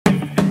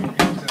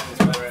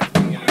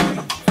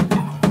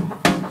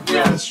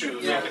That's true.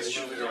 Yeah, it's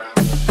true.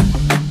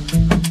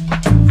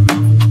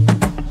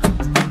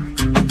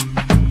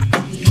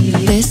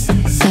 This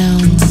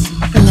sounds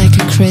like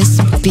a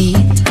crisp beat.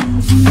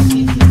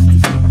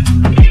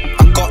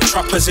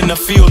 Trappers in the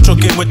field,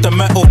 jogging with the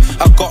metal.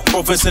 I've got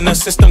brothers in the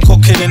system,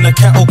 cooking in the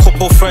kettle.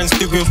 Couple friends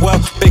doing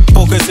well, big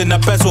buggers in the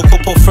bezel.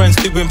 Couple friends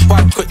doing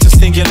bad, quick to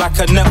sting you like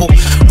a nettle.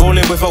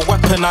 Rolling with a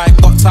weapon, I ain't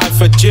got time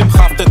for gym.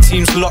 Half the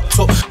team's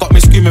locked up, got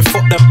me screaming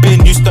fuck the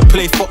bin. Used to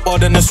play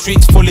football, then the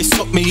streets fully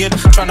sucked me in.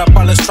 Trying to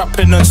balance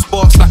trapping and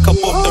sports like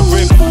above the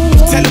rim.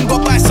 Tell them go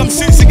buy some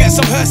suits and get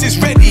some hearses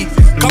ready.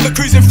 Coming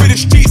cruising through the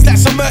streets like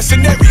some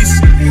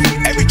mercenaries.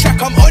 Every track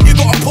I'm on, you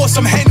gotta pour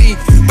some Henny.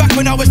 Back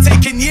when I was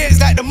taking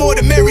years, like the more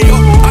the merrier.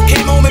 I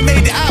came home and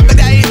made it out, but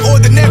that ain't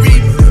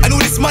ordinary. And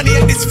all this money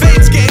and this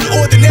fame's getting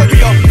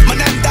ordinarier. My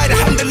nan died,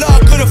 alhamdulillah, I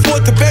couldn't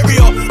afford to bury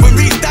her. When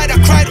Reese died, I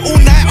cried all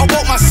night, I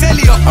want my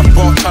cellular. I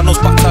brought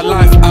channels back to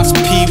life, ask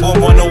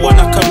P101,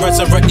 I can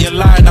resurrect your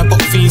line. I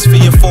got fiends for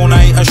your phone,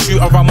 I ain't a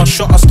shooter, I'm a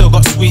shot. I still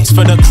got sweets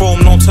for the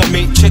chrome, known to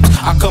make chips.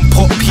 I can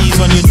put peas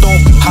on your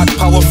dome. Had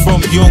power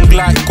from young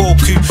like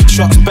Goku.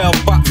 Shots bell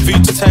back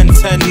through to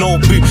 10-10, no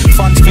boot.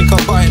 Fans think I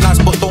got it nice,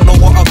 but don't know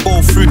what I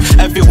go through.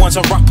 Everyone's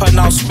a rapper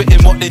now,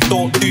 spitting what they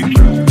don't do.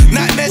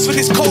 Nightmares with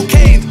this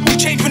cocaine, we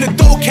changed when the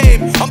dough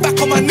came. I'm back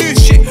on my new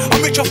shit,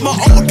 I'm rich off my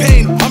old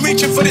pain. I'm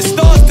reaching for the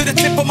stars to the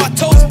tip of my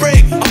toes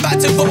break. I'm about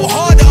to go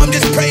harder, I'm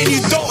just praying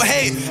you don't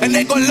hate. And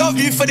they gon' love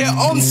you for their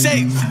own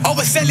sake. I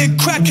was selling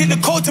crack in the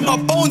cold till my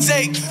bones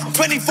ache.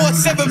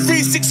 24/7,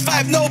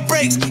 365, no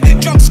breaks. The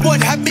drum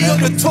squad had me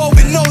on the tour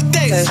with no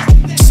dates.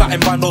 Sat in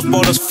behind those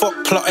ballers, fuck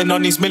plotting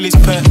on these millies.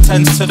 Put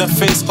tens to the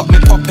face, got me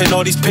popping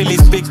all these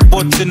pillies. Big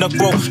buds in the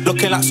grow,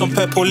 looking like some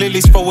purple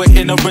lilies. Throw it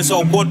in a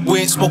Rizzo wood, we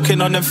ain't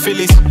smoking on them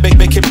Phillies.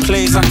 Making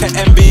plays like an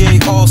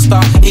NBA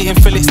all-star. Eating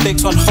fillet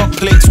steaks on hot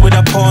plates with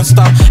a porn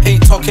star.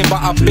 Ain't talking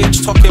about a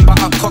bitch, talking about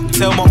a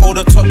cocktail. My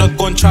older took the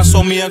gun,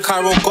 so me and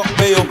Cairo got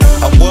bail.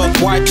 I'm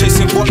worldwide,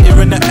 chasing what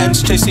you're in the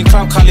ends. Chasing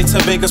Clown Cali to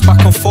Vegas,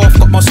 back and forth.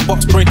 Got my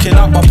spots breaking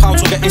out, my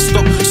pounds were getting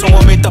stuck.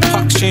 Someone made the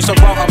packs, changed the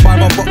route. I buy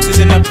my boxes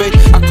in the bay,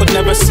 I could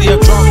never see a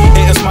drop.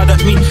 Haters mad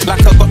at me,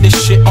 like I got this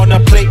shit on a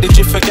plate. Did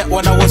you forget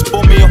when I was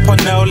born? Me up on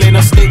Nail Lane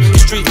Estate.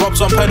 Street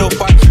robs on pedal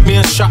bike, me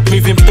and Shaq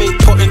moving bait.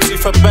 Putting two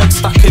for bed,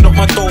 stacking up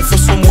my dough for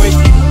some weight.